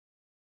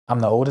I'm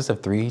the oldest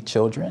of three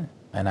children,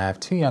 and I have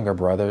two younger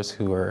brothers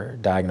who were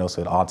diagnosed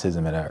with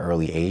autism at an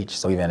early age.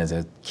 So even as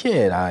a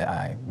kid,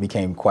 I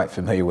became quite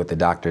familiar with the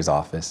doctor's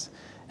office.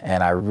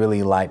 And I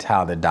really liked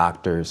how the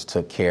doctors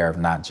took care of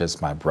not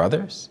just my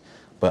brothers,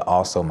 but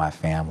also my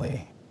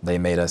family. They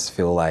made us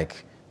feel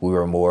like we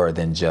were more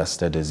than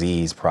just a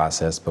disease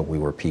process, but we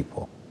were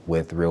people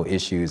with real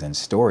issues and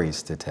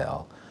stories to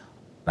tell.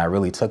 And I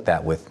really took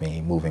that with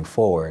me moving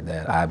forward,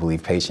 that I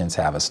believe patients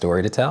have a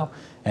story to tell,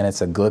 and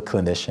it's a good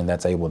clinician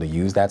that's able to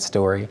use that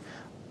story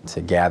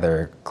to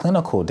gather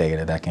clinical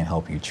data that can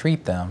help you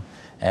treat them,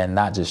 and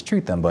not just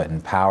treat them, but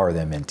empower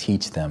them and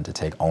teach them to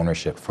take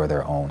ownership for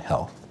their own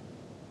health.